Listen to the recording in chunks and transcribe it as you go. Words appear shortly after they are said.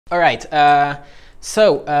All right,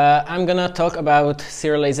 I'm gonna talk about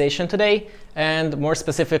serialization today, and more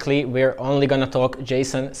specifically, we're only gonna talk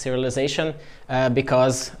JSON serialization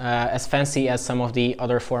because as fancy as some of the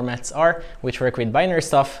other formats are, which work with binary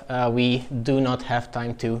stuff, we do not have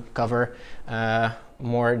time to cover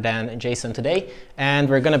more than JSON today, and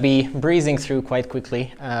we're gonna be breezing through quite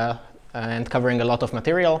quickly and covering a lot of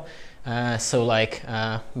material, so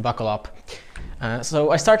buckle up. So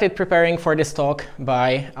I started preparing for this talk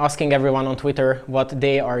by asking everyone on Twitter what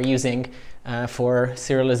they are using for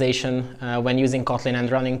serialization when using Kotlin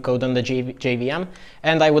and running code on the JVM.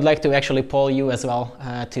 And I would like to actually poll you as well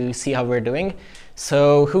to see how we're doing.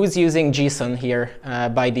 So who's using Gson here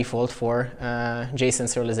by default for JSON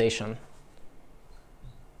serialization?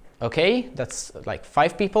 OK, that's like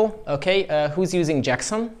 5 people. OK, who's using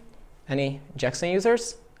Gson? Any Gson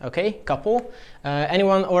users? OK, couple.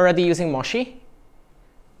 Anyone already using Moshi?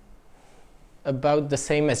 About the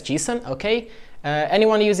same as Gson, OK.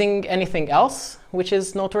 Anyone using anything else which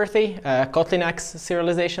is noteworthy? Kotlin X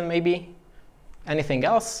serialization, maybe? Anything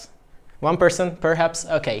else? One person, perhaps?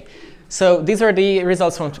 OK. So these are the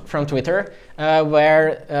results from Twitter,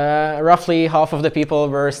 where roughly half of the people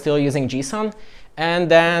were still using Gson.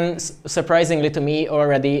 And then, surprisingly to me,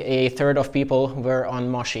 already a third of people were on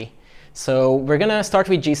Moshi. So we're going to start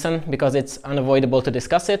with Gson because it's unavoidable to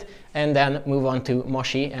discuss it, and then move on to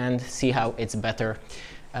Moshi and see how it's better.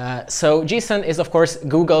 So Gson is, of course,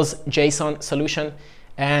 Google's JSON solution,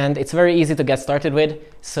 and it's very easy to get started with.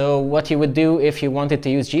 So what you would do if you wanted to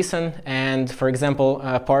use Gson and, for example,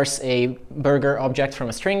 parse a burger object from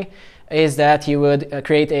a string is that you would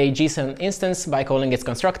create a Gson instance by calling its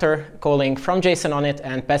constructor, calling from JSON on it,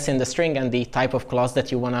 and pass in the string and the type of class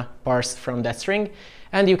that you want to parse from that string.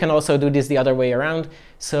 And you can also do this the other way around.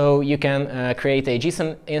 So you can create a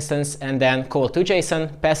Gson instance and then call to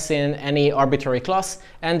JSON, pass in any arbitrary class,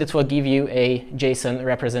 and it will give you a JSON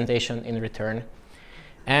representation in return.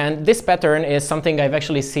 And this pattern is something I've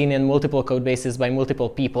actually seen in multiple code bases by multiple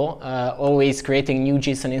people, always creating new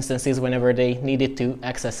Gson instances whenever they needed to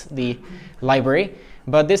access the library.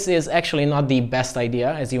 But this is actually not the best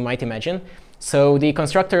idea, as you might imagine. So the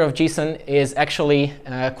constructor of Gson is actually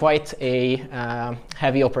quite a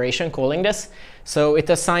heavy operation calling this. So it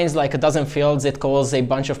assigns like a dozen fields, it calls a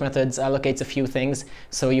bunch of methods, allocates a few things.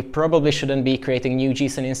 So you probably shouldn't be creating new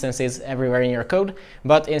Gson instances everywhere in your code,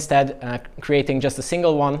 but instead creating just a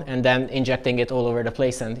single one and then injecting it all over the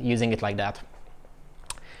place and using it like that.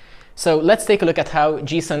 So let's take a look at how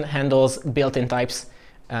Gson handles built-in types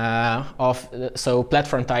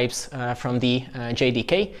platform types from the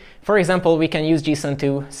JDK. For example, we can use Gson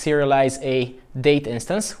to serialize a date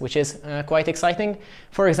instance, which is quite exciting.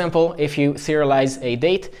 For example, if you serialize a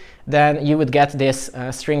date, then you would get this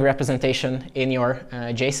string representation in your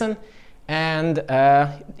JSON. And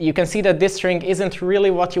you can see that this string isn't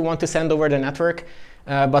really what you want to send over the network,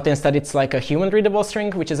 but instead it's like a human-readable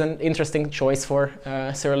string, which is an interesting choice for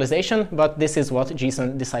serialization. But this is what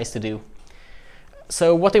Gson decides to do.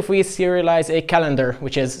 So what if we serialize a calendar,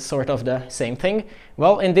 which is sort of the same thing?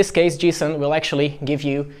 Well, in this case, Gson will actually give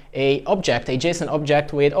you a object, a JSON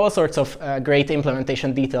object with all sorts of great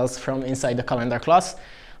implementation details from inside the calendar class,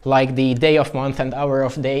 like the day of month and hour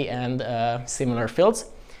of day and similar fields.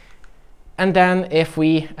 And then if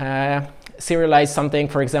we serialize something,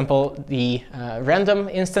 for example, the random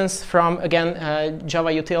instance from, again,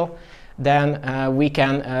 Java util, then we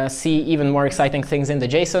can see even more exciting things in the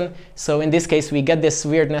JSON. So in this case, we get this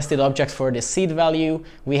weird nested object for the seed value.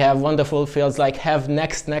 We have wonderful fields like have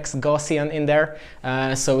next Gaussian in there.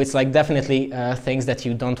 So it's like definitely things that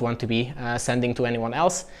you don't want to be sending to anyone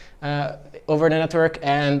else over the network.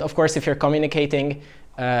 And of course, if you're communicating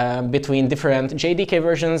between different JDK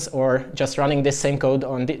versions or just running this same code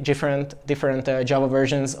on different Java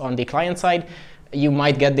versions on the client side, you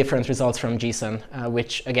might get different results from Gson,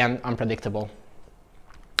 which, again, unpredictable.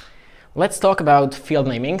 Let's talk about field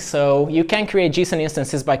naming. So you can create Gson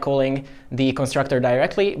instances by calling the constructor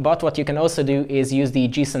directly, but what you can also do is use the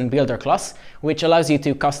Gson builder class, which allows you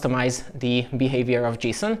to customize the behavior of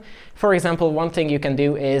Gson. For example, one thing you can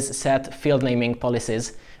do is set field naming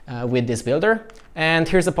policies with this builder. And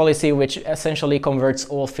here's a policy which essentially converts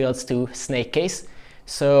all fields to snake case.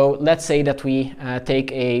 So let's say that we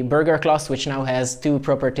take a burger class, which now has 2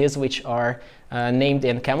 properties, which are named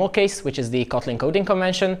in camel case, which is the Kotlin coding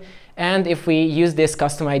convention. And if we use this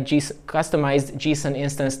customized Gson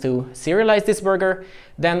instance to serialize this burger,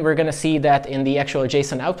 then we're going to see that in the actual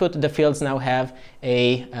JSON output, the fields now have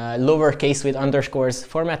a lower case with underscores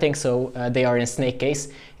formatting, so they are in snake case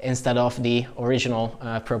instead of the original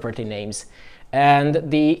property names. And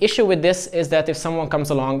the issue with this is that if someone comes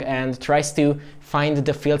along and tries to find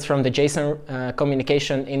the fields from the JSON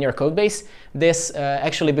communication in your codebase, this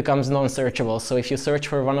actually becomes non-searchable. So if you search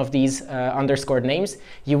for one of these underscored names,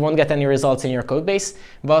 you won't get any results in your codebase,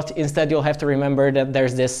 but instead you'll have to remember that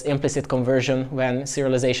there's this implicit conversion when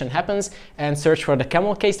serialization happens, and search for the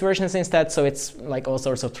camel-cased versions instead, so it's like all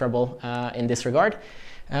sorts of trouble in this regard.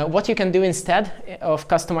 What you can do instead of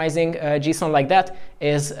customizing Gson like that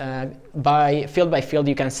is by field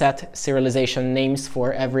you can set serialization names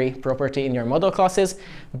for every property in your model classes.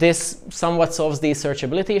 This somewhat solves the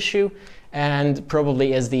searchability issue and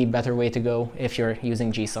probably is the better way to go if you're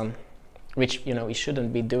using Gson, which you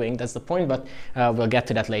shouldn't be doing, that's the point, but we'll get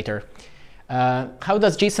to that later. How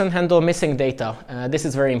does Gson handle missing data? This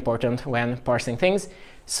is very important when parsing things.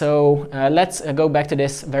 So let's go back to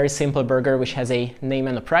this very simple burger which has a name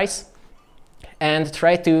and a price, and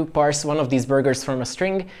try to parse one of these burgers from a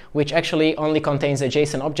string which actually only contains a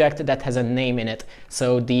JSON object that has a name in it.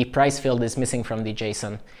 So the price field is missing from the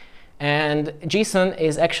JSON. And Gson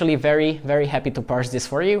is actually very, very happy to parse this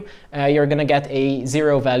for you. You're going to get a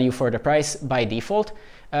 0 value for the price by default,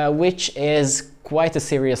 which is quite a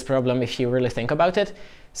serious problem if you really think about it.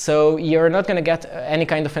 So you're not going to get any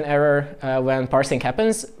kind of an error when parsing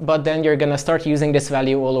happens, but then you're going to start using this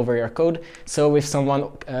value all over your code. So if someone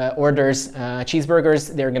orders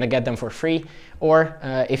cheeseburgers, they're going to get them for free. Or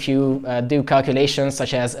if you do calculations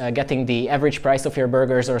such as getting the average price of your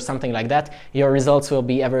burgers or something like that, your results will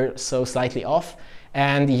be ever so slightly off.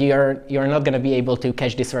 And you're not going to be able to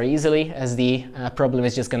catch this very easily, as the problem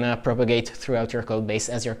is just going to propagate throughout your code base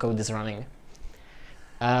as your code is running.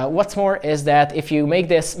 What's more is that if you make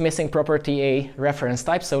this missing property a reference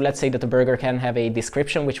type, so let's say that the burger can have a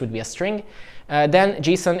description, which would be a string, then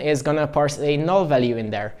Gson is going to parse a null value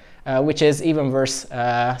in there, which is even worse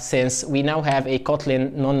since we now have a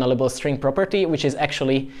Kotlin non-nullable string property, which is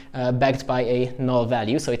actually backed by a null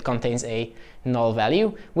value. So it contains a null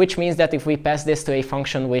value, which means that if we pass this to a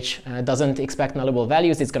function which doesn't expect nullable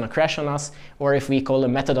values, it's going to crash on us. Or if we call a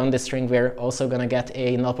method on this string, we're also going to get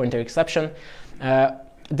a null pointer exception.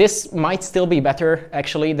 This might still be better,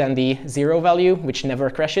 actually, than the 0 value, which never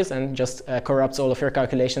crashes and just corrupts all of your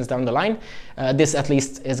calculations down the line. This, at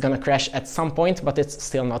least, is going to crash at some point, but it's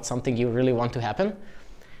still not something you really want to happen.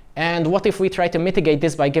 And what if we try to mitigate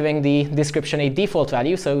this by giving the description a default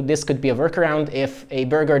value? So this could be a workaround. If a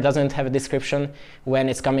burger doesn't have a description when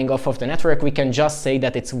it's coming off of the network, we can just say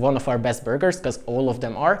that it's one of our best burgers, because all of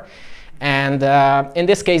them are. And in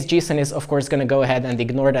this case, Gson is, of course, going to go ahead and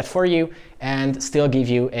ignore that for you and still give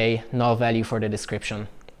you a null value for the description.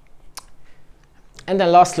 And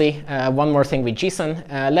then lastly, one more thing with Gson.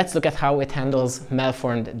 Let's look at how it handles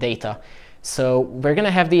malformed data. So we're going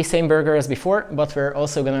to have the same burger as before, but we're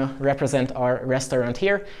also going to represent our restaurant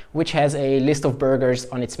here, which has a list of burgers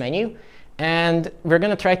on its menu. And we're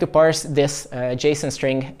going to try to parse this JSON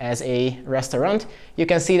string as a restaurant. You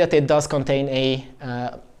can see that it does contain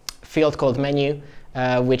a field called menu,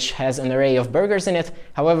 which has an array of burgers in it.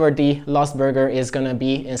 However, the last burger is going to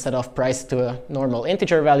be, instead of price to a normal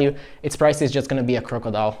integer value, its price is just going to be a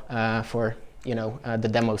crocodile for the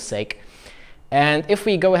demo's sake. And if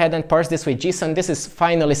we go ahead and parse this with Gson, this is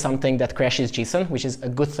finally something that crashes Gson, which is a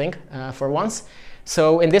good thing for once.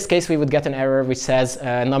 So in this case, we would get an error which says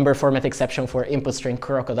number format exception for input string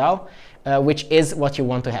crocodile, which is what you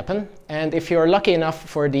want to happen. And if you're lucky enough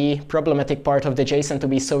for the problematic part of the JSON to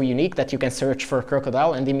be so unique that you can search for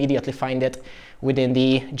crocodile and immediately find it within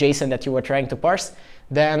the JSON that you were trying to parse,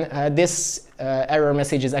 then this error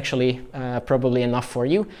message is actually probably enough for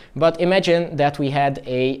you. But imagine that we had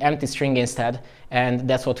an empty string instead, and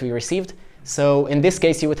that's what we received. So in this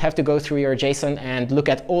case, you would have to go through your JSON and look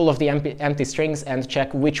at all of the empty strings and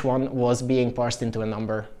check which one was being parsed into a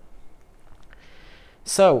number.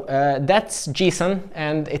 So that's Gson,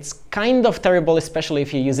 and it's kind of terrible, especially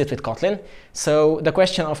if you use it with Kotlin. So the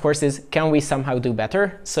question, of course, is, can we somehow do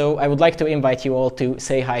better? So I would like to invite you all to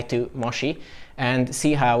say hi to Moshi and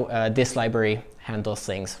see how this library handles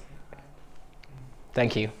things.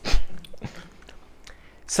 Thank you.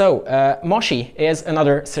 So Moshi is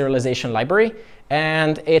another serialization library,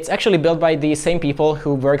 and it's actually built by the same people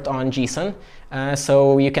who worked on Gson.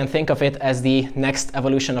 So you can think of it as the next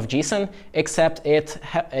evolution of Gson, except it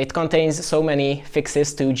contains so many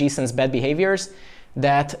fixes to Gson's bad behaviors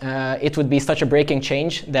that it would be such a breaking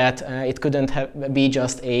change that it couldn't be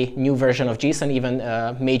just a new version of Gson, even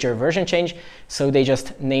a major version change. So they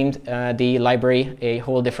just named the library a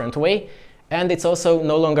whole different way. And it's also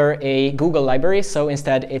no longer a Google library, so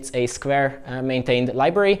instead it's a Square maintained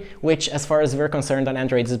library, which, as far as we're concerned on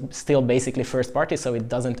Android, is still basically first party, so it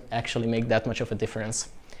doesn't actually make that much of a difference.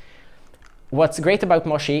 what's great about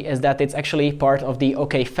Moshi is that it's actually part of the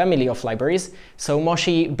OK family of libraries. So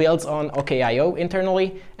Moshi builds on OKIO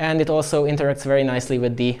internally, and it also interacts very nicely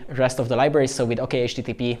with the rest of the libraries, so with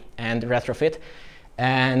OKHTTP and Retrofit.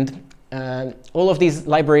 And all of these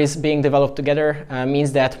libraries being developed together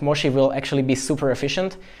means that Moshi will actually be super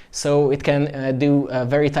efficient. So it can do a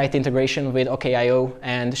very tight integration with OKIO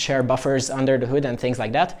and share buffers under the hood and things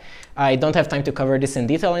like that. I don't have time to cover this in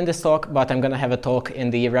detail in this talk, but I'm going to have a talk in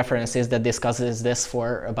the references that discusses this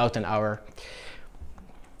for about an hour.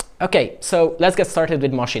 OK, so let's get started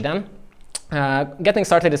with Moshi then. Getting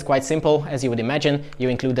started is quite simple, as you would imagine. You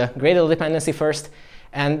include a Gradle dependency first,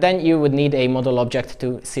 and then you would need a model object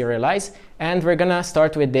to serialize. And we're going to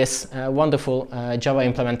start with this wonderful Java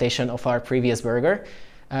implementation of our previous burger.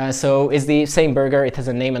 So it's the same burger. It has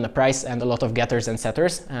a name and a price and a lot of getters and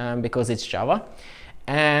setters because it's Java.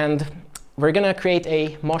 And we're going to create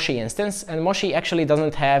a Moshi instance. And Moshi actually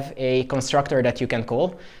doesn't have a constructor that you can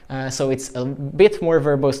call. So it's a bit more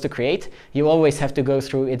verbose to create. You always have to go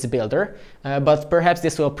through its builder. But perhaps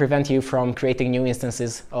this will prevent you from creating new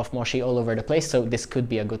instances of Moshi all over the place. So this could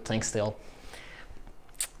be a good thing still.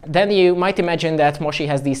 Then you might imagine that Moshi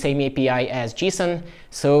has the same API as Gson.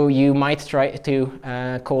 So you might try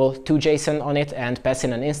to call toJSON on it and pass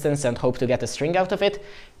in an instance and hope to get a string out of it.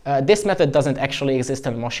 This method doesn't actually exist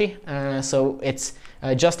in Moshi, so it's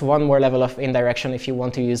just one more level of indirection if you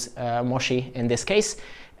want to use Moshi in this case,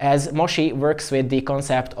 as Moshi works with the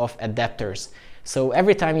concept of adapters. So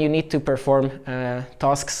every time you need to perform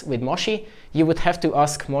tasks with Moshi, you would have to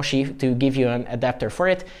ask Moshi to give you an adapter for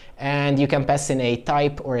it, and you can pass in a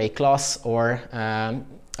type or a class or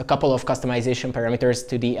a couple of customization parameters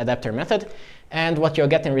to the adapter method. And what you'll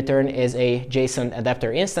get in return is a JSON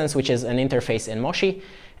adapter instance, which is an interface in Moshi.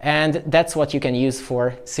 And that's what you can use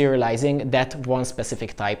for serializing that one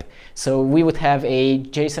specific type. So we would have a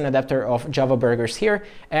JSON adapter of Java burgers here.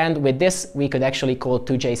 And with this, we could actually call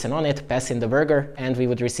toJSON on it, pass in the burger, and we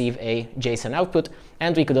would receive a JSON output.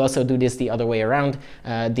 And we could also do this the other way around.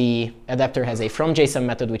 The adapter has a fromJSON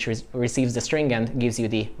method, which receives the string and gives you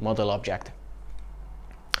the model object.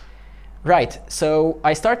 Right, so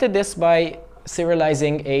I started this by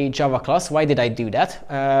serializing a Java class. Why did I do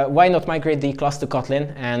that? Why not migrate the class to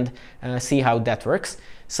Kotlin and see how that works?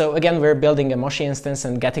 So again, we're building a Moshi instance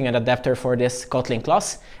and getting an adapter for this Kotlin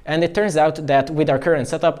class. And it turns out that with our current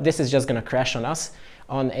setup, this is just going to crash on us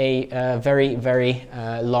on a very, very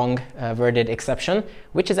long worded exception,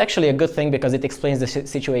 which is actually a good thing because it explains the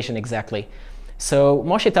situation exactly. So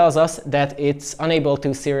Moshi tells us that it's unable to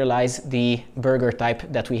serialize the burger type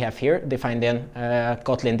that we have here, defined in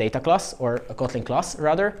Kotlin data class, or a Kotlin class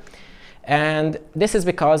rather. And this is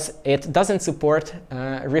because it doesn't support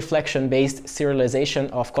reflection-based serialization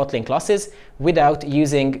of Kotlin classes without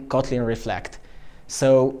using Kotlin reflect.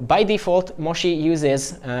 So by default, Moshi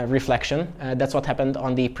uses reflection. That's what happened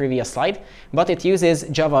on the previous slide. But it uses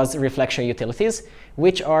Java's reflection utilities,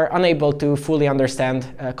 which are unable to fully understand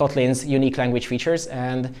Kotlin's unique language features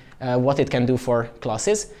and what it can do for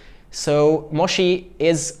classes. So Moshi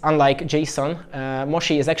is unlike JSON.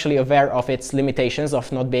 Moshi is actually aware of its limitations of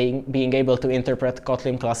not being able to interpret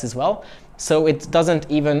Kotlin classes well. So it doesn't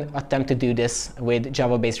even attempt to do this with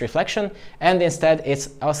Java-based reflection. And instead, it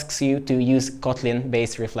asks you to use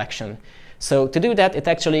Kotlin-based reflection. So to do that, it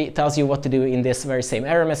actually tells you what to do in this very same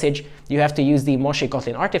error message. You have to use the Moshi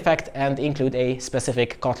Kotlin artifact and include a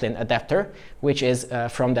specific Kotlin adapter, which is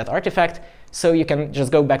from that artifact. So you can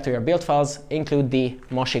just go back to your build files, include the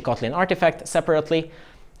Moshi Kotlin artifact separately,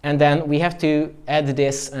 and then we have to add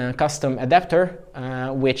this custom adapter,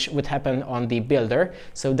 which would happen on the builder.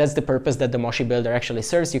 So that's the purpose that the Moshi builder actually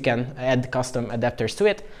serves. You can add custom adapters to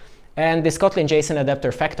it. And this Kotlin JSON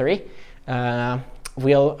adapter factory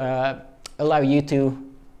will allow you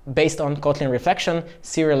to, based on Kotlin reflection,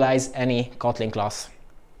 serialize any Kotlin class.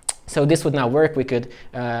 So this would now work. We could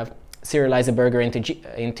serialize a burger into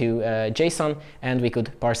JSON, and we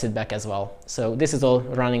could parse it back as well. So this is all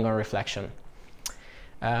running on reflection.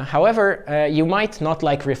 However, you might not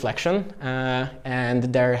like reflection, and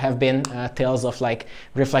there have been tales of like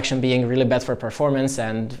reflection being really bad for performance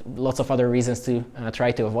and lots of other reasons to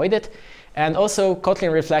try to avoid it. And also,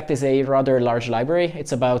 Kotlin Reflect is a rather large library.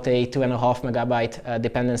 It's about a 2.5 megabyte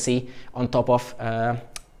dependency on top of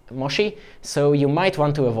Moshi, so you might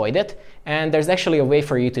want to avoid it. And there's actually a way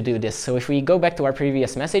for you to do this. So if we go back to our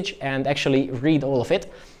previous message and actually read all of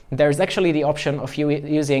it, there's actually the option of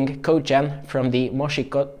using CodeGen from the Moshi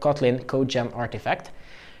Kotlin CodeGen artifact.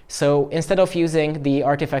 So instead of using the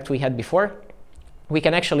artifact we had before, we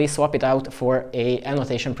can actually swap it out for an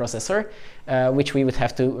annotation processor, which we would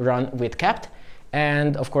have to run with capt.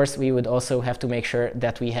 And of course, we would also have to make sure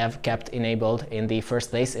that we have kept enabled in the first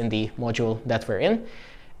place in the module that we're in.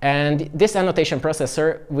 And this annotation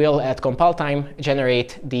processor will, at compile time,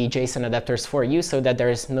 generate the JSON adapters for you so that there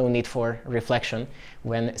is no need for reflection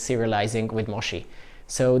when serializing with Moshi.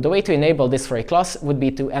 So the way to enable this for a class would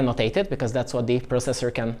be to annotate it, because that's what the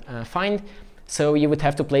processor can find. So you would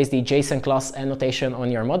have to place the JSON class annotation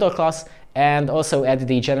on your model class and also add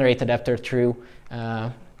the generate adapter through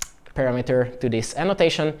parameter to this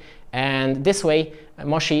annotation. And this way,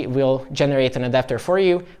 Moshi will generate an adapter for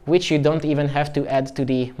you, which you don't even have to add to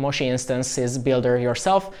the Moshi instances builder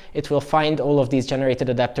yourself. It will find all of these generated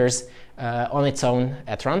adapters on its own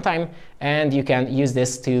at runtime, and you can use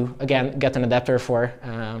this to, again, get an adapter for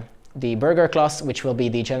the burger class, which will be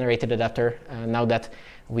the generated adapter now that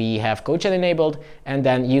we have CodeGen enabled, and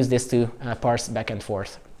then use this to parse back and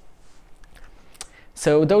forth.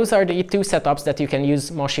 So those are the two setups that you can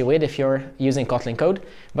use Moshi with if you're using Kotlin code,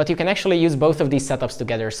 but you can actually use both of these setups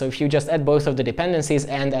together. So if you just add both of the dependencies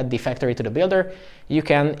and add the factory to the builder, you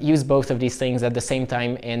can use both of these things at the same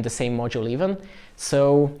time in the same module even.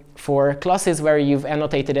 So for classes where you've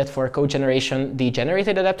annotated it for code generation, the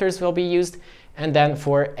generated adapters will be used. And then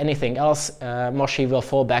for anything else, Moshi will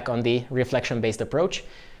fall back on the reflection-based approach.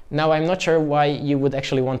 Now, I'm not sure why you would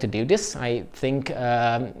actually want to do this. I think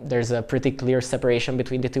there's a pretty clear separation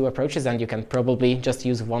between the two approaches, and you can probably just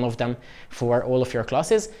use one of them for all of your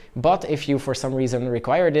classes. But if you, for some reason,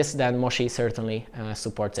 require this, then Moshi certainly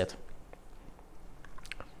supports it.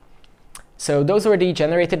 So those were the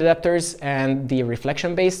generated adapters and the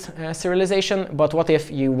reflection-based serialization. But what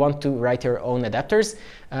if you want to write your own adapters?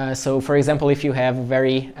 So for example, if you have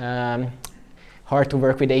very hard to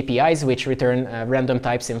work with APIs which return random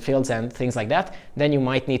types in fields and things like that, then you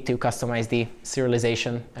might need to customize the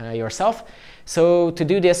serialization yourself. So to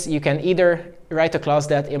do this, you can either write a class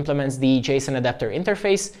that implements the JSON adapter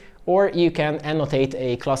interface, or you can annotate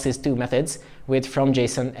a class's two methods with from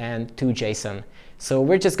JSON and to JSON. So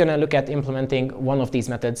we're just going to look at implementing one of these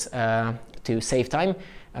methods to save time,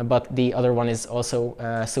 but the other one is also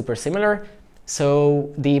super similar.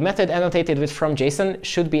 So the method annotated with from JSON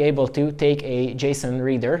should be able to take a JSON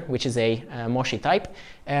reader, which is a Moshi type,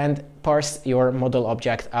 and parse your model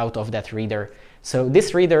object out of that reader. So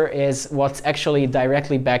this reader is what's actually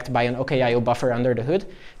directly backed by an OKIO buffer under the hood.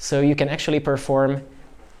 So you can actually perform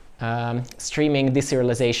streaming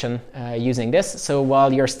deserialization using this. So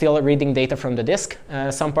while you're still reading data from the disk,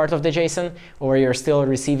 some part of the JSON, or you're still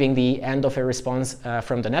receiving the end of a response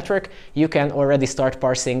from the network, you can already start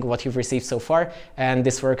parsing what you've received so far. And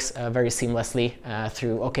this works very seamlessly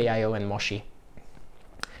through OKIO and Moshi.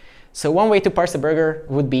 So one way to parse a burger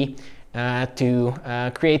would be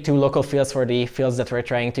to create two local fields for the fields that we're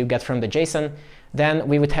trying to get from the JSON. Then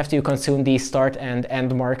we would have to consume the start and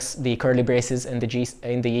end marks, the curly braces in the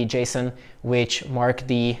JSON, which mark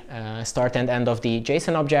the start and end of the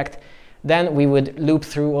JSON object. Then we would loop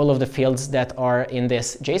through all of the fields that are in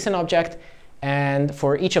this JSON object. And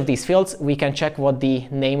for each of these fields, we can check what the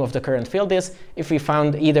name of the current field is. If we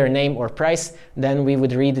found either name or price, then we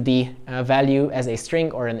would read the value as a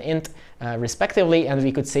string or an int, respectively, and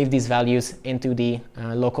we could save these values into the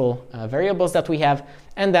local variables that we have.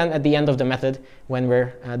 And then at the end of the method, when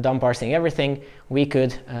we're done parsing everything, we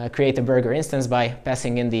could create a burger instance by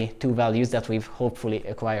passing in the two values that we've hopefully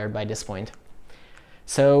acquired by this point.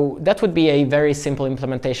 So that would be a very simple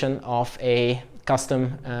implementation of a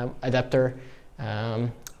custom adapter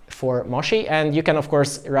for Moshi. And you can, of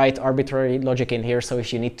course, write arbitrary logic in here. So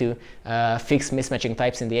if you need to fix mismatching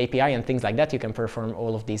types in the API and things like that, you can perform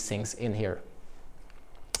all of these things in here.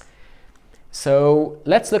 So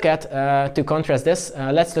let's look at, to contrast this,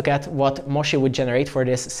 let's look at what Moshi would generate for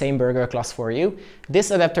this same burger class for you.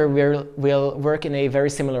 This adapter will work in a very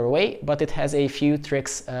similar way, but it has a few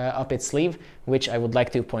tricks up its sleeve, which I would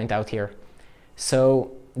like to point out here.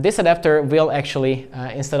 So this adapter will actually,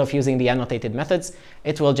 instead of using the annotated methods,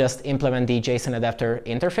 it will just implement the JSON adapter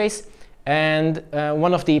interface. And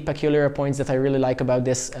one of the peculiar points that I really like about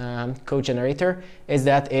this code generator is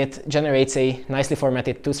that it generates a nicely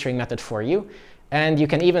formatted toString method for you. And you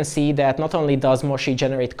can even see that not only does Moshi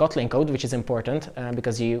generate Kotlin code, which is important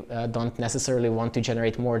because you don't necessarily want to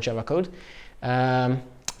generate more Java code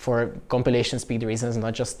for compilation speed reasons,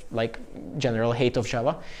 not just like general hate of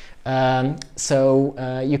Java.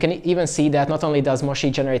 You can even see that not only does Moshi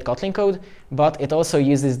generate Kotlin code, but it also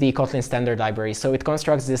uses the Kotlin standard library. So it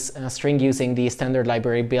constructs this string using the standard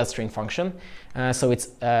library build string function. So it's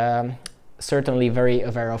certainly very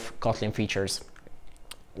aware of Kotlin features.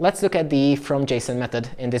 Let's look at the from JSON method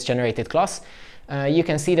in this generated class. you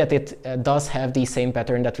can see that it does have the same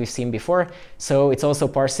pattern that we've seen before. So it's also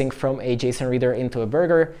parsing from a JSON reader into a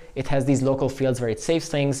burger. It has these local fields where it saves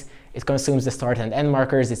things. It consumes the start and end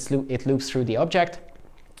markers. It loops through the object.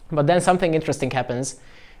 But then something interesting happens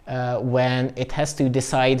when it has to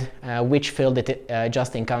decide which field it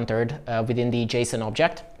just encountered within the JSON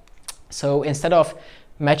object. So instead of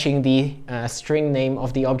matching the string name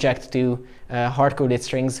of the object to hard-coded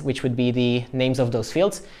strings, which would be the names of those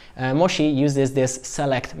fields, Moshi uses this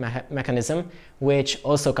select mechanism, which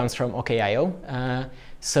also comes from OKIO.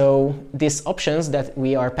 So these options that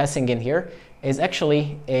we are passing in here is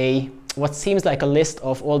actually what seems like a list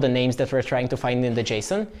of all the names that we're trying to find in the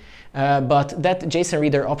JSON. But that JSON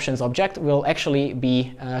reader options object will actually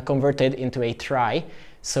be converted into a trie.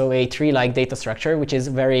 So a tree-like data structure, which is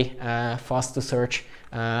very fast to search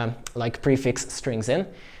like prefix strings in.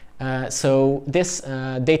 So this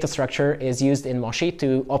data structure is used in Moshi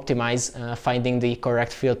to optimize finding the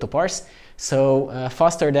correct field to parse. So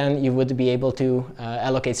faster than you would be able to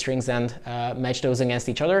allocate strings and match those against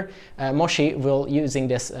each other, Moshi will, using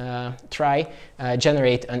this trie,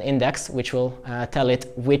 generate an index which will tell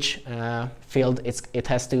it which field it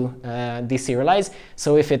has to deserialize.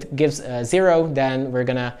 So if it gives 0, then we're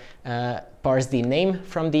gonna parse the name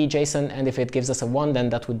from the JSON, and if it gives us a 1, then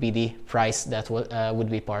that would be the price that would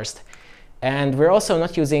be parsed. And we're also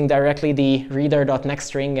not using directly the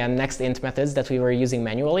reader.nextString and nextInt methods that we were using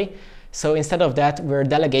manually. So instead of that, we're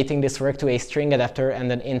delegating this work to a string adapter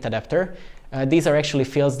and an int adapter. These are actually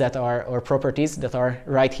fields that are, or properties that are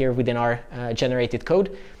right here within our generated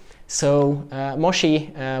code. So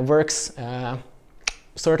Moshi works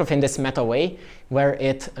sort of in this meta way, where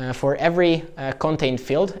it, for every contained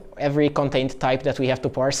field, every contained type that we have to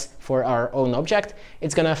parse for our own object,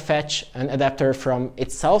 it's going to fetch an adapter from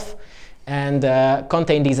itself and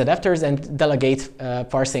contain these adapters and delegate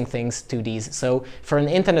parsing things to these. So for an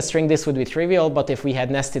int and a string, this would be trivial, but if we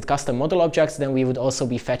had nested custom model objects, then we would also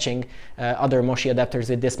be fetching other Moshi adapters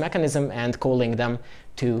with this mechanism and calling them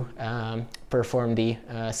to perform the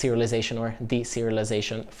serialization or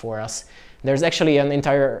deserialization for us. There's actually an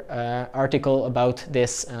entire article about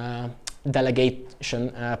this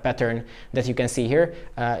delegation pattern that you can see here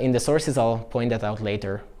in the sources. I'll point that out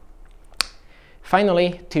later.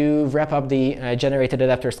 Finally, to wrap up the generated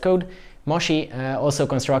adapters code, Moshi also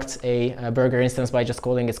constructs a burger instance by just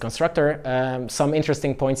calling its constructor. Some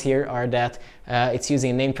interesting points here are that it's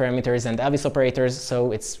using name parameters and Avis operators,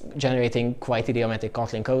 so it's generating quite idiomatic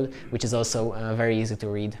Kotlin code, which is also very easy to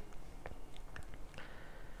read.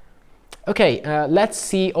 Okay, let's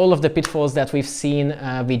see all of the pitfalls that we've seen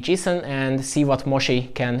with JSON and see what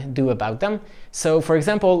Moshi can do about them. So for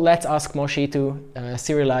example, let's ask Moshi to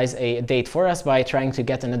serialize a date for us by trying to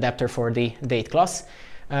get an adapter for the date class.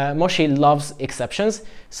 Moshi loves exceptions,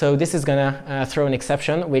 so this is gonna throw an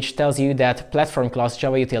exception which tells you that platform class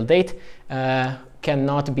JavaUtil_date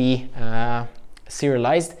cannot be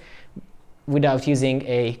serialized without using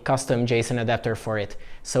a custom JSON adapter for it.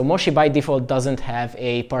 So Moshi by default doesn't have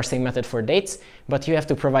a parsing method for dates, but you have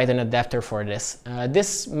to provide an adapter for this.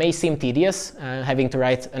 This may seem tedious, having to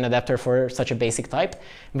write an adapter for such a basic type,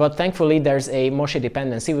 but thankfully there's a Moshi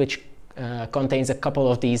dependency which contains a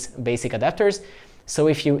couple of these basic adapters. So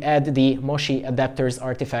if you add the Moshi adapters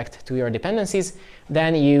artifact to your dependencies,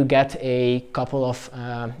 then you get a couple of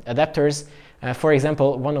adapters. For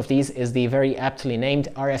example, one of these is the very aptly named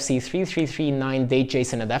RFC3339 date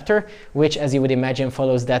JSON adapter, which, as you would imagine,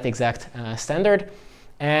 follows that exact standard.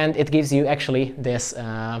 And it gives you actually this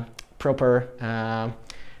proper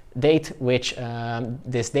date, which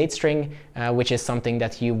this date string, which is something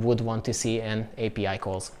that you would want to see in API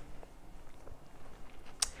calls.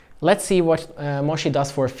 Let's see what Moshi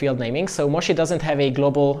does for field naming. So Moshi doesn't have a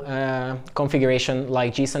global configuration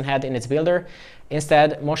like JSON had in its builder.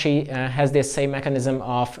 Instead, Moshi has this same mechanism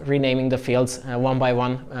of renaming the fields one by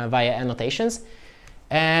one via annotations.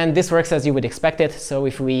 And this works as you would expect it. So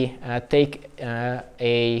if we take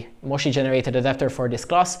a Moshi-generated adapter for this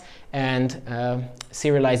class and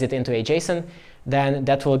serialize it into a JSON, then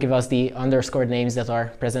that will give us the underscored names that are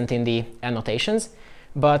present in the annotations.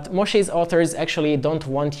 But Moshi's authors actually don't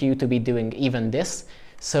want you to be doing even this.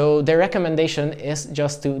 So their recommendation is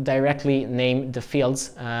just to directly name the fields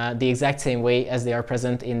the exact same way as they are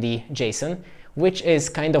present in the JSON, which is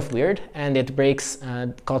kind of weird, and it breaks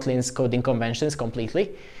Kotlin's coding conventions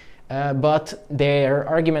completely. But their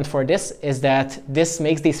argument for this is that this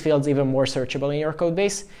makes these fields even more searchable in your code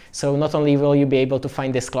base. So not only will you be able to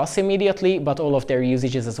find this class immediately, but all of their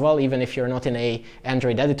usages as well, even if you're not in an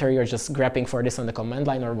Android editor, you're just grabbing for this on the command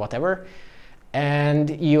line or whatever.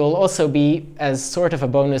 And you'll also be, as sort of a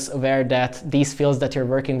bonus, aware that these fields that you're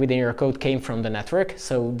working with in your code came from the network.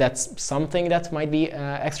 So that's something that might be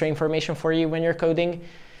extra information for you when you're coding.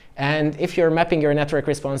 And if you're mapping your network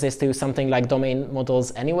responses to something like domain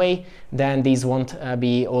models anyway, then these won't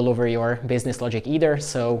be all over your business logic either.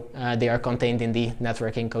 So they are contained in the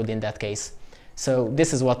networking code in that case. So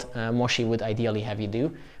this is what Moshi would ideally have you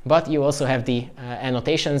do. But you also have the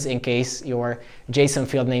annotations in case your JSON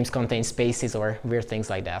field names contain spaces or weird things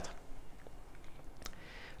like that.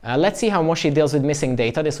 Let's see how Moshi deals with missing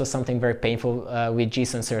data. This was something very painful with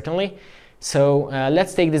Gson, certainly. So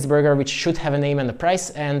let's take this burger, which should have a name and a price,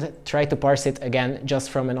 and try to parse it again just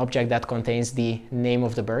from an object that contains the name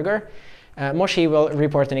of the burger. Moshi will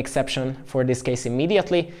report an exception for this case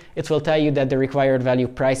immediately. It will tell you that the required value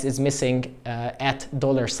price is missing at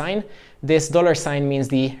 $sign. This $sign means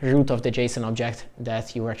the root of the JSON object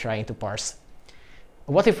that you are trying to parse.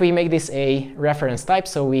 What if we make this a reference type?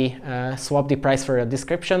 So we swap the price for a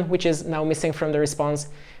description, which is now missing from the response.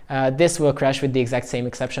 This will crash with the exact same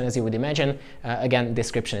exception as you would imagine. Again,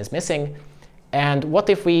 description is missing. And what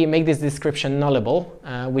if we make this description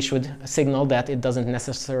nullable, which would signal that it doesn't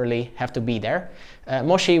necessarily have to be there?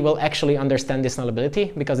 Moshi will actually understand this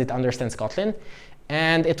nullability because it understands Kotlin,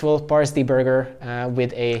 and it will parse the burger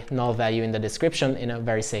with a null value in the description in a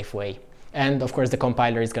very safe way. And of course, the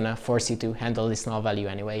compiler is going to force you to handle this null value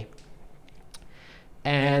anyway.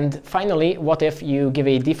 And finally, what if you give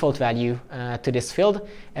a default value to this field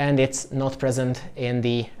and it's not present in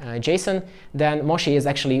the JSON? Then Moshi is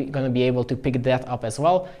actually going to be able to pick that up as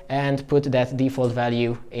well and put that default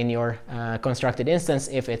value in your constructed instance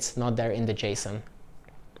if it's not there in the JSON.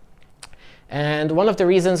 And one of the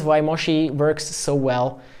reasons why Moshi works so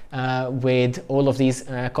well with all of these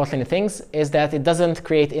Kotlin things is that it doesn't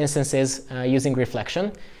create instances using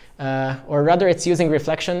reflection. Or rather, it's using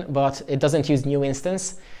reflection, but it doesn't use new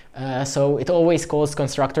instance. So it always calls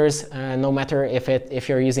constructors, no matter if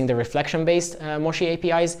you're using the reflection-based Moshi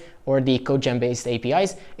APIs or the CodeGen-based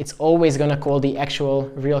APIs. It's always going to call the actual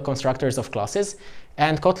real constructors of classes.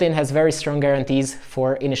 And Kotlin has very strong guarantees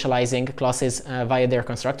for initializing classes via their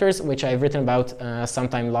constructors, which I've written about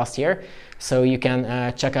sometime last year. So you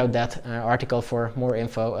can check out that article for more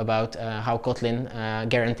info about how Kotlin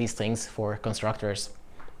guarantees things for constructors.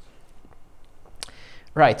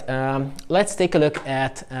 Right, let's take a look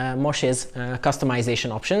at Moshi's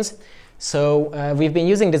customization options. So we've been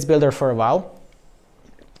using this builder for a while.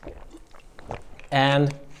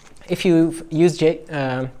 And if you've used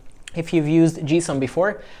Gson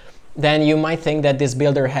before, then you might think that this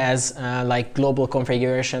builder has like global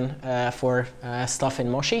configuration for stuff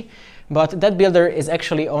in Moshi. But that builder is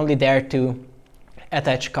actually only there to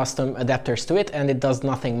attach custom adapters to it, and it does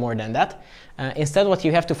nothing more than that. Instead, what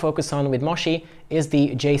you have to focus on with Moshi is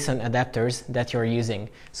the JSON adapters that you're using.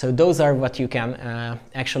 So those are what you can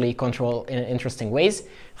actually control in interesting ways.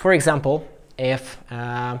 For example, if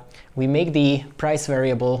we make the price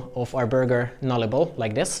variable of our burger nullable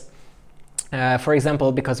like this, for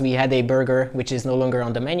example, because we had a burger which is no longer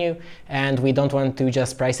on the menu and we don't want to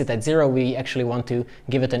just price it at 0, we actually want to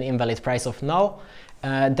give it an invalid price of null,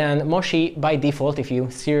 then Moshi, by default, if you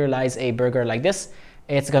serialize a burger like this,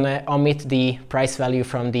 it's going to omit the price value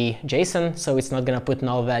from the JSON, so it's not going to put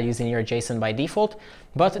null values in your JSON by default.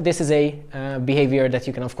 But this is a behavior that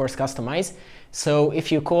you can, of course, customize. So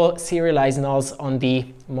if you call serialize nulls on the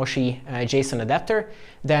Moshi JSON adapter,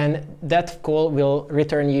 then that call will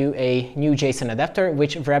return you a new JSON adapter,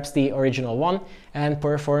 which wraps the original one and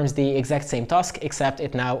performs the exact same task, except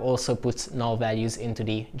it now also puts null values into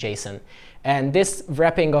the JSON. And this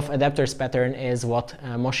wrapping of adapters pattern is what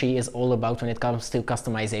Moshi is all about when it comes to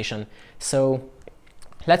customization. So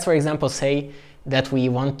let's, for example, say that we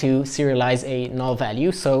want to serialize a null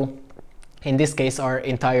value. So in this case, our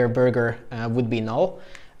entire burger would be null.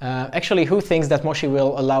 Actually, who thinks that Moshi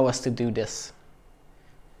will allow us to do this?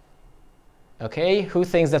 Okay, who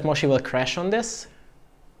thinks that Moshi will crash on this?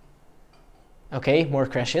 Okay, more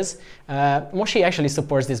crashes. Moshi actually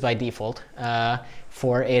supports this by default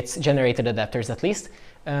for its generated adapters at least.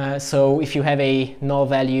 So if you have a null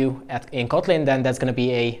value in Kotlin, then that's going to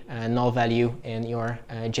be a null value in your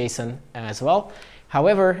JSON as well.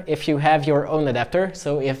 However, if you have your own adapter,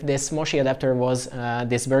 so if this Moshi adapter was,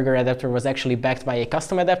 this burger adapter was actually backed by a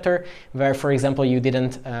custom adapter, where, for example, you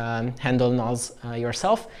didn't handle nulls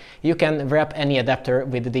yourself, you can wrap any adapter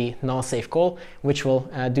with the null safe call, which will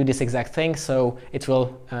do this exact thing. So it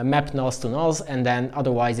will map nulls to nulls, and then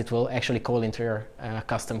otherwise it will actually call into your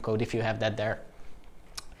custom code if you have that there.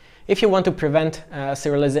 If you want to prevent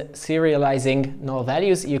serializing null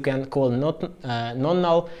values, you can call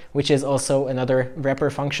non-null, which is also another wrapper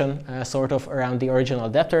function sort of around the original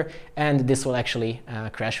adapter, and this will actually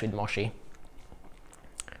crash with Moshi.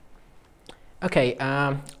 Okay,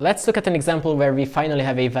 let's look at an example where we finally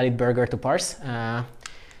have a valid burger to parse.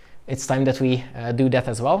 It's time that we do that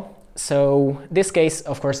as well. So this case,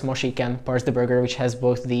 of course, Moshi can parse the burger, which has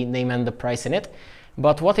both the name and the price in it.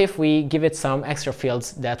 But what if we give it some extra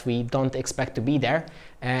fields that we don't expect to be there,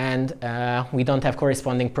 and we don't have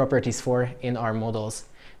corresponding properties for in our models?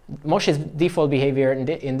 Moshi's default behavior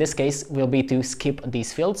in this case will be to skip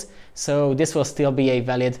these fields. So this will still be a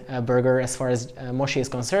valid burger as far as Moshi is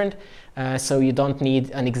concerned. So you don't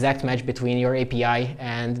need an exact match between your API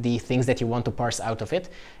and the things that you want to parse out of it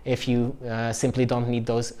if you simply don't need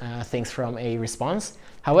those things from a response.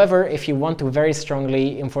 However, if you want to very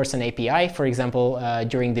strongly enforce an API, for example,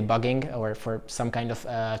 during debugging or for some kind of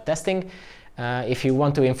testing, if you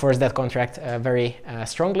want to enforce that contract very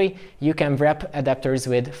strongly, you can wrap adapters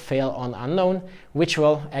with fail on unknown, which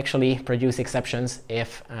will actually produce exceptions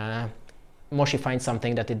if Moshi finds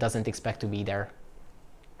something that it doesn't expect to be there.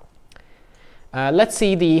 Let's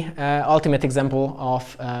see the ultimate example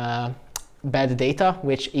of bad data,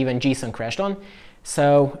 which even Gson crashed on.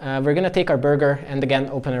 So we're going to take our burger and again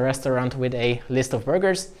open a restaurant with a list of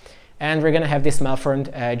burgers. And we're going to have this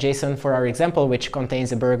malformed JSON for our example, which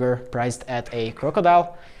contains a burger priced at a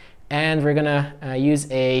crocodile. And we're going to use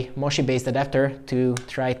a Moshi-based adapter to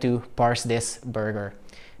try to parse this burger,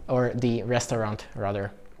 or the restaurant,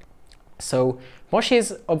 rather. So Moshi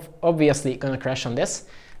is obviously going to crash on this.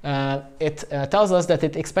 It tells us that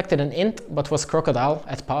it expected an int, but was crocodile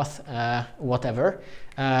at path whatever.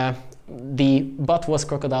 The but was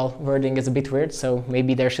crocodile wording is a bit weird, so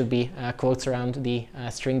maybe there should be quotes around the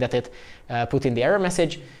string that it put in the error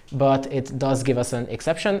message, but it does give us an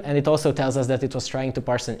exception, and it also tells us that it was trying to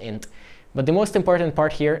parse an int. But the most important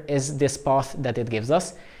part here is this path that it gives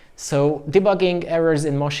us. So debugging errors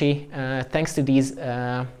in Moshi, thanks to these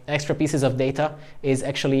extra pieces of data, is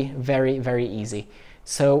actually very, very easy.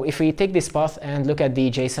 So if we take this path and look at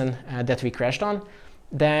the JSON that we crashed on,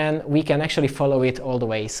 then we can actually follow it all the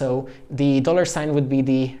way. So the $sign would be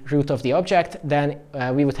the root of the object. Then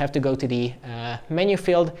we would have to go to the menu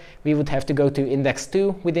field. We would have to go to index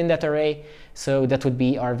 2 within that array. So that would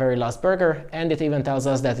be our very last burger. And it even tells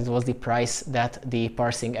us that it was the price that the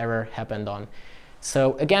parsing error happened on.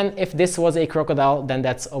 So again, if this was a crocodile, then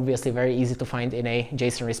that's obviously very easy to find in a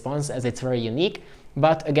JSON response, as it's very unique.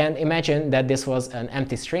 But again, imagine that this was an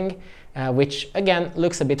empty string, which again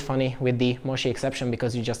looks a bit funny with the Moshi exception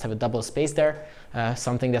because you just have a double space there,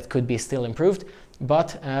 something that could be still improved.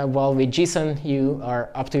 But while with JSON you are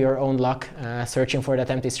up to your own luck searching for that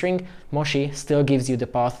empty string, Moshi still gives you the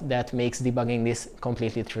path that makes debugging this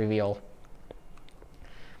completely trivial.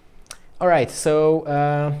 All right,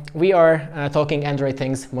 so we are talking Android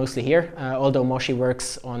things mostly here, although Moshi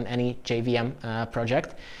works on any JVM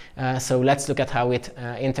project. So let's look at how it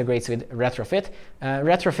integrates with Retrofit.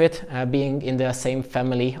 Retrofit, being in the same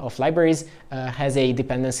family of libraries, has a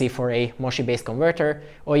dependency for a Moshi-based converter.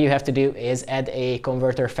 All you have to do is add a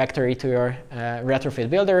converter factory to your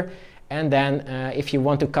Retrofit builder. And then if you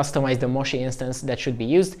want to customize the Moshi instance that should be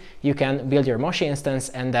used, you can build your Moshi instance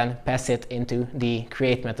and then pass it into the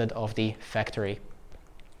create method of the factory.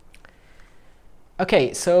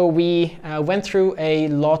 Okay, so we went through a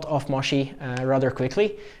lot of Moshi rather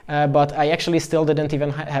quickly, but I actually still didn't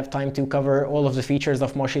even have time to cover all of the features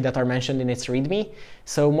of Moshi that are mentioned in its README.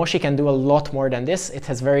 So Moshi can do a lot more than this. It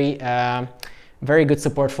has very good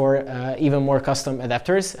support for even more custom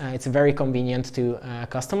adapters. It's very convenient to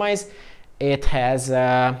customize. It has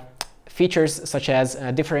features such as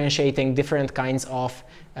differentiating different kinds of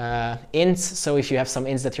ints. So if you have some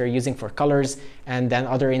ints that you're using for colors and then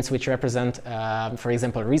other ints which represent, for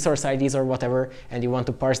example, resource IDs or whatever, and you want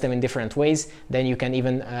to parse them in different ways, then you can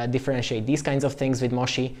even differentiate these kinds of things with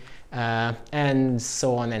Moshi, and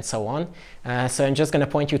so on and so on. So I'm just going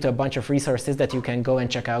to point you to a bunch of resources that you can go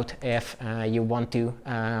and check out if you want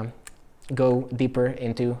to go deeper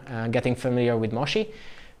into getting familiar with Moshi.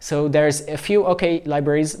 So there's a few OK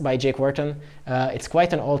libraries by Jake Wharton. It's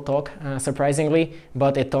quite an old talk, surprisingly,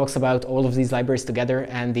 but it talks about all of these libraries together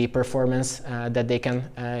and the performance that they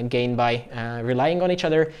can gain by relying on each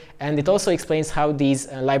other. And it also explains how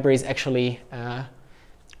these libraries actually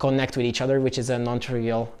connect with each other, which is a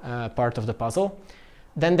non-trivial part of the puzzle.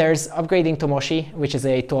 Then there's upgrading to Moshi, which is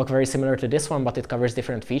a talk very similar to this one, but it covers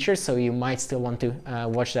different features, so you might still want to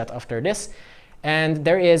watch that after this. And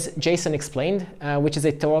there is JSON Explained, which is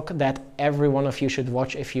a talk that every one of you should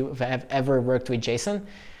watch if you have ever worked with JSON.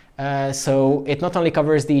 So it not only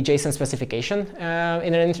covers the JSON specification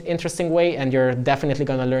in an interesting way, and you're definitely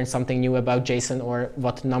going to learn something new about JSON or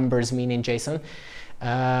what numbers mean in JSON.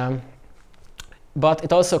 But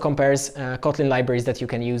it also compares Kotlin libraries that you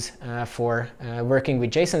can use for working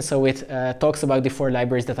with JSON. So it talks about the 4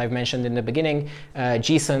 libraries that I've mentioned in the beginning,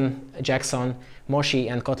 Gson, Gson, Moshi,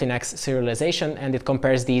 and Kotlin X serialization, and it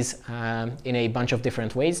compares these in a bunch of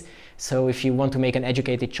different ways. So if you want to make an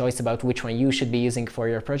educated choice about which one you should be using for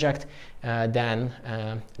your project, then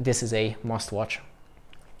this is a must-watch.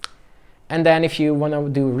 And then if you want to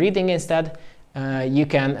do reading instead, you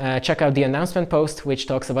can check out the announcement post, which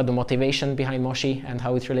talks about the motivation behind Moshi and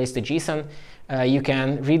how it relates to Gson. You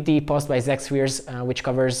can read the post by Zach Swears, which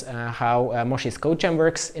covers how Moshi's code gem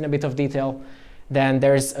works in a bit of detail. Then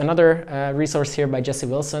there's another resource here by Jesse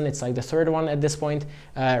Wilson. It's like the 3rd one at this point,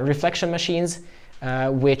 Reflection Machines,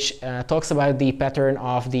 which talks about the pattern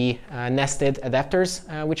of the nested adapters,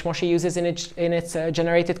 which Moshi uses in its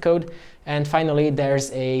generated code. And finally, there's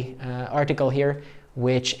a article here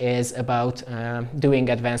which is about doing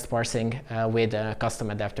advanced parsing with custom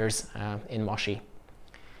adapters in Moshi.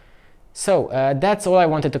 So that's all I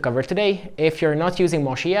wanted to cover today. If you're not using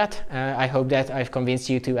Moshi yet, I hope that I've convinced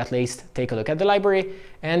you to at least take a look at the library.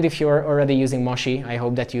 And if you're already using Moshi, I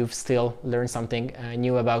hope that you've still learned something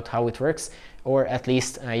new about how it works, or at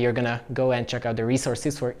least you're gonna go and check out the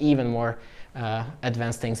resources for even more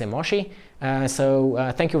advanced things in Moshi.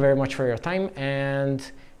 So thank you very much for your time, and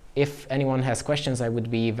if anyone has questions, I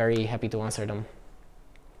would be very happy to answer them.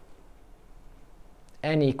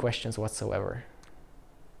 Any questions whatsoever?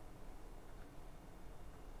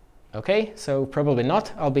 Okay, so probably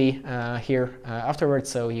not. I'll be here afterwards,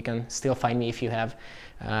 so you can still find me if you have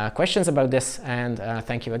questions about this, and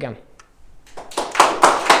thank you again.